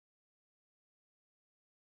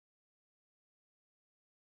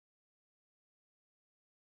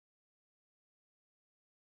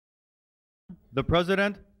the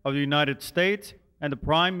President of the United States and the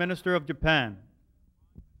Prime Minister of Japan.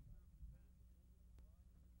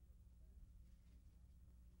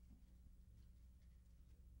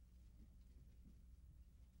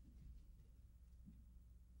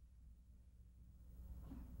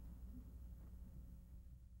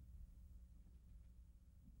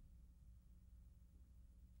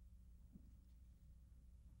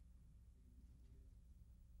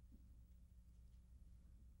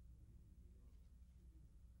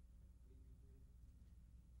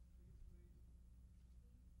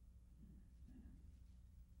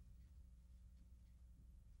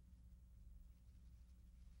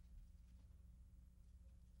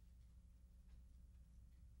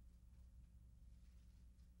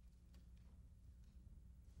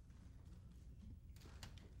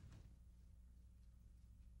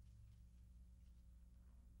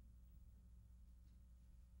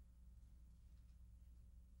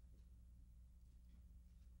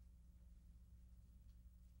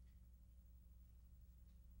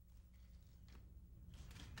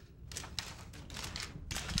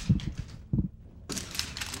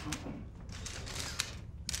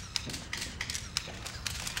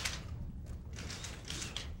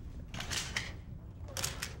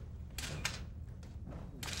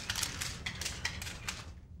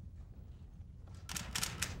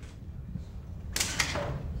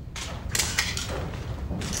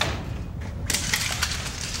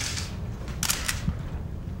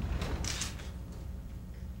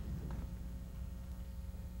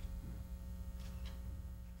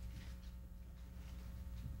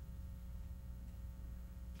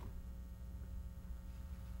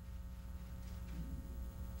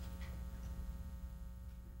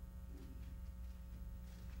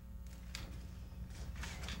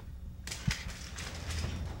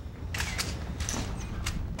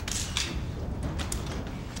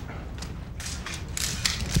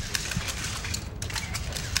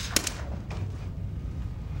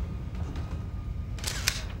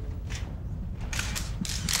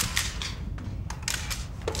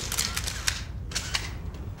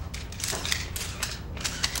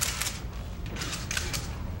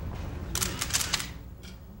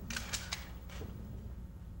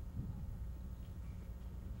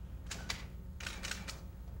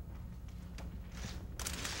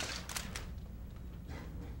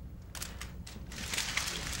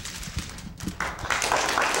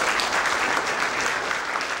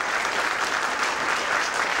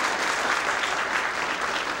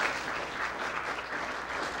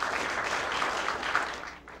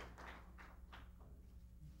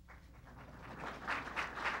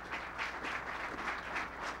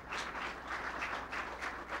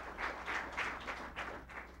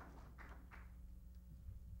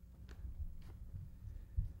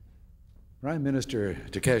 Prime Minister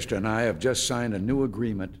Takeshita and I have just signed a new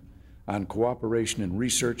agreement on cooperation in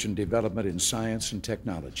research and development in science and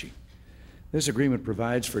technology. This agreement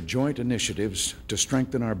provides for joint initiatives to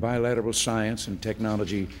strengthen our bilateral science and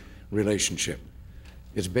technology relationship.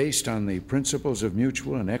 It's based on the principles of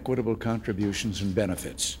mutual and equitable contributions and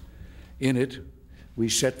benefits. In it, we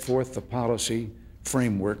set forth the policy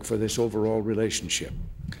framework for this overall relationship.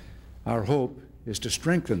 Our hope is to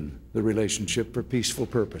strengthen the relationship for peaceful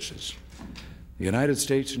purposes. The United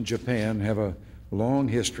States and Japan have a long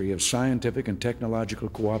history of scientific and technological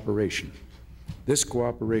cooperation. This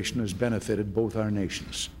cooperation has benefited both our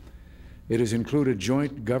nations. It has included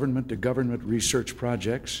joint government-to-government research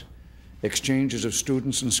projects, exchanges of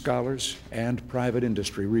students and scholars, and private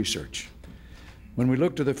industry research. When we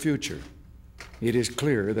look to the future, it is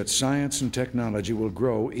clear that science and technology will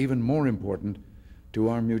grow even more important to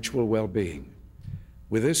our mutual well-being.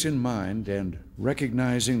 With this in mind, and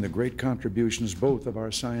recognizing the great contributions both of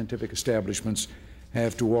our scientific establishments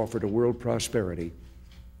have to offer to world prosperity,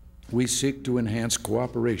 we seek to enhance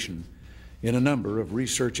cooperation in a number of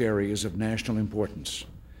research areas of national importance.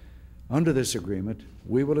 Under this agreement,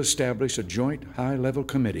 we will establish a joint high-level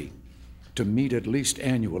committee to meet at least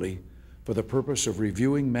annually for the purpose of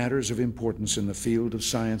reviewing matters of importance in the field of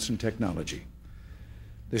science and technology.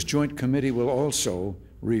 This joint committee will also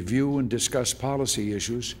review and discuss policy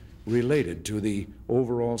issues related to the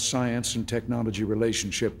overall science and technology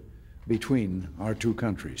relationship between our two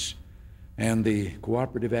countries and the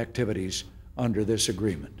cooperative activities under this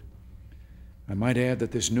agreement. I might add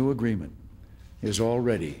that this new agreement is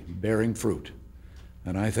already bearing fruit,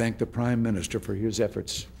 and I thank the Prime Minister for his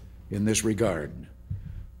efforts in this regard.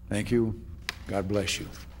 Thank you. God bless you.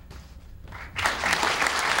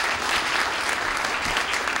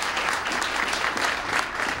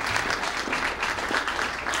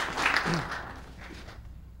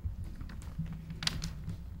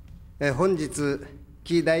 本日、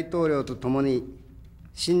キー大統領とともに、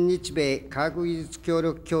新日米科学技術協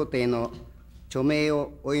力協定の署名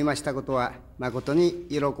を負いましたことは、誠に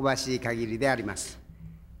喜ばしい限りであります。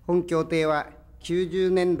本協定は90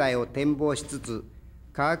年代を展望しつつ、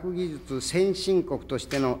科学技術先進国とし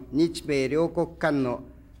ての日米両国間の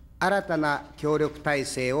新たな協力体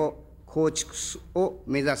制を構築を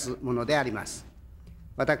目指すものであります。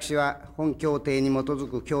私は本協定に基づ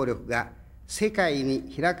く協力が世界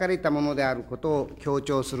に開かれたものであることを強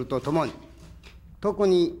調するとともに、特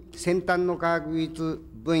に先端の科学技術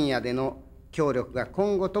分野での協力が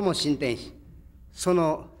今後とも進展し、そ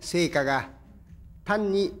の成果が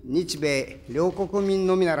単に日米両国民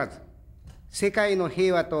のみならず、世界の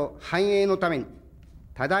平和と繁栄のために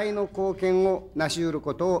多大の貢献を成し得る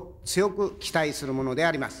ことを強く期待するもので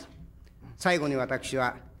あります。最後に私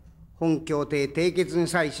は、本協定締結に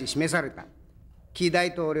際し示された、キー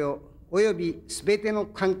大統領およびすべての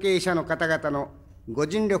関係者の方々のご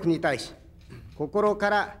尽力に対し、心か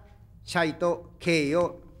ら謝意と敬意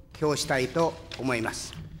を表したいと思いま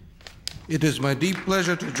す。It is my deep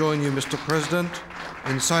pleasure to join you, Mr. President,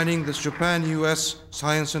 in signing this Japan-US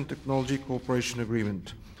Science and Technology Cooperation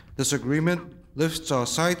Agreement. This agreement lifts our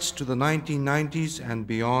sights to the 1990s and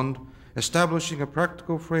beyond, establishing a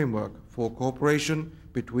practical framework for cooperation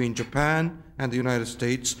between Japan and the United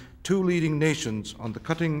States, two leading nations on the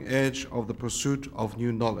cutting edge of the pursuit of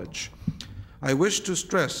new knowledge. I wish to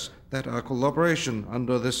stress that our collaboration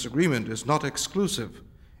under this agreement is not exclusive.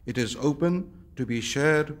 It is open to be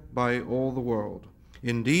shared by all the world.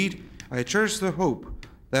 Indeed, I cherish the hope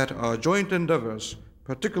that our joint endeavors,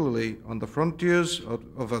 particularly on the frontiers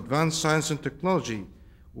of advanced science and technology,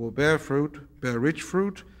 will bear rich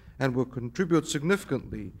fruit, and will contribute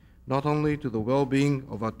significantly not only to the well-being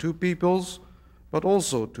of our two peoples, but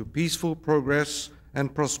also to peaceful progress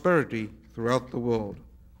and prosperity throughout the world.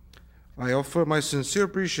 I offer my sincere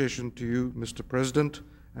appreciation to you, Mr. President,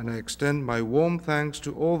 and I extend my warm thanks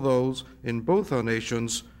to all those in both our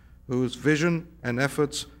nations whose vision and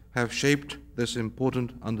efforts have shaped this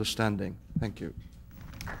important understanding. Thank you.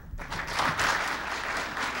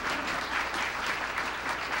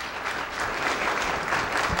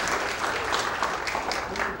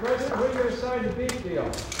 Mr. President, when are you going to sign the beef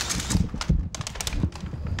deal?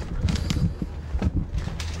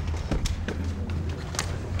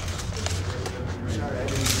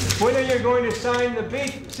 When are you going to sign the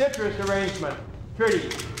beef citrus arrangement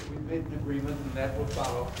treaty? We've made an agreement, and that will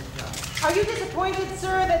follow in time. Are you disappointed,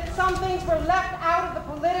 sir, that some things were left out of the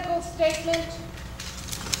political statement?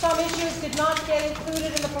 Some issues did not get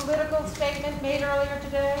included in the political statement made earlier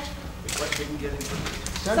today? What didn't get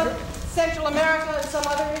included? Central America and some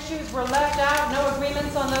other issues were left out, no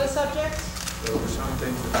agreements on those subjects? There were some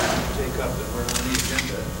things that we could take up that weren't on the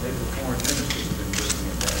agenda. Maybe the foreign ministers have been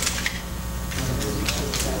listening at that.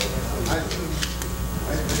 I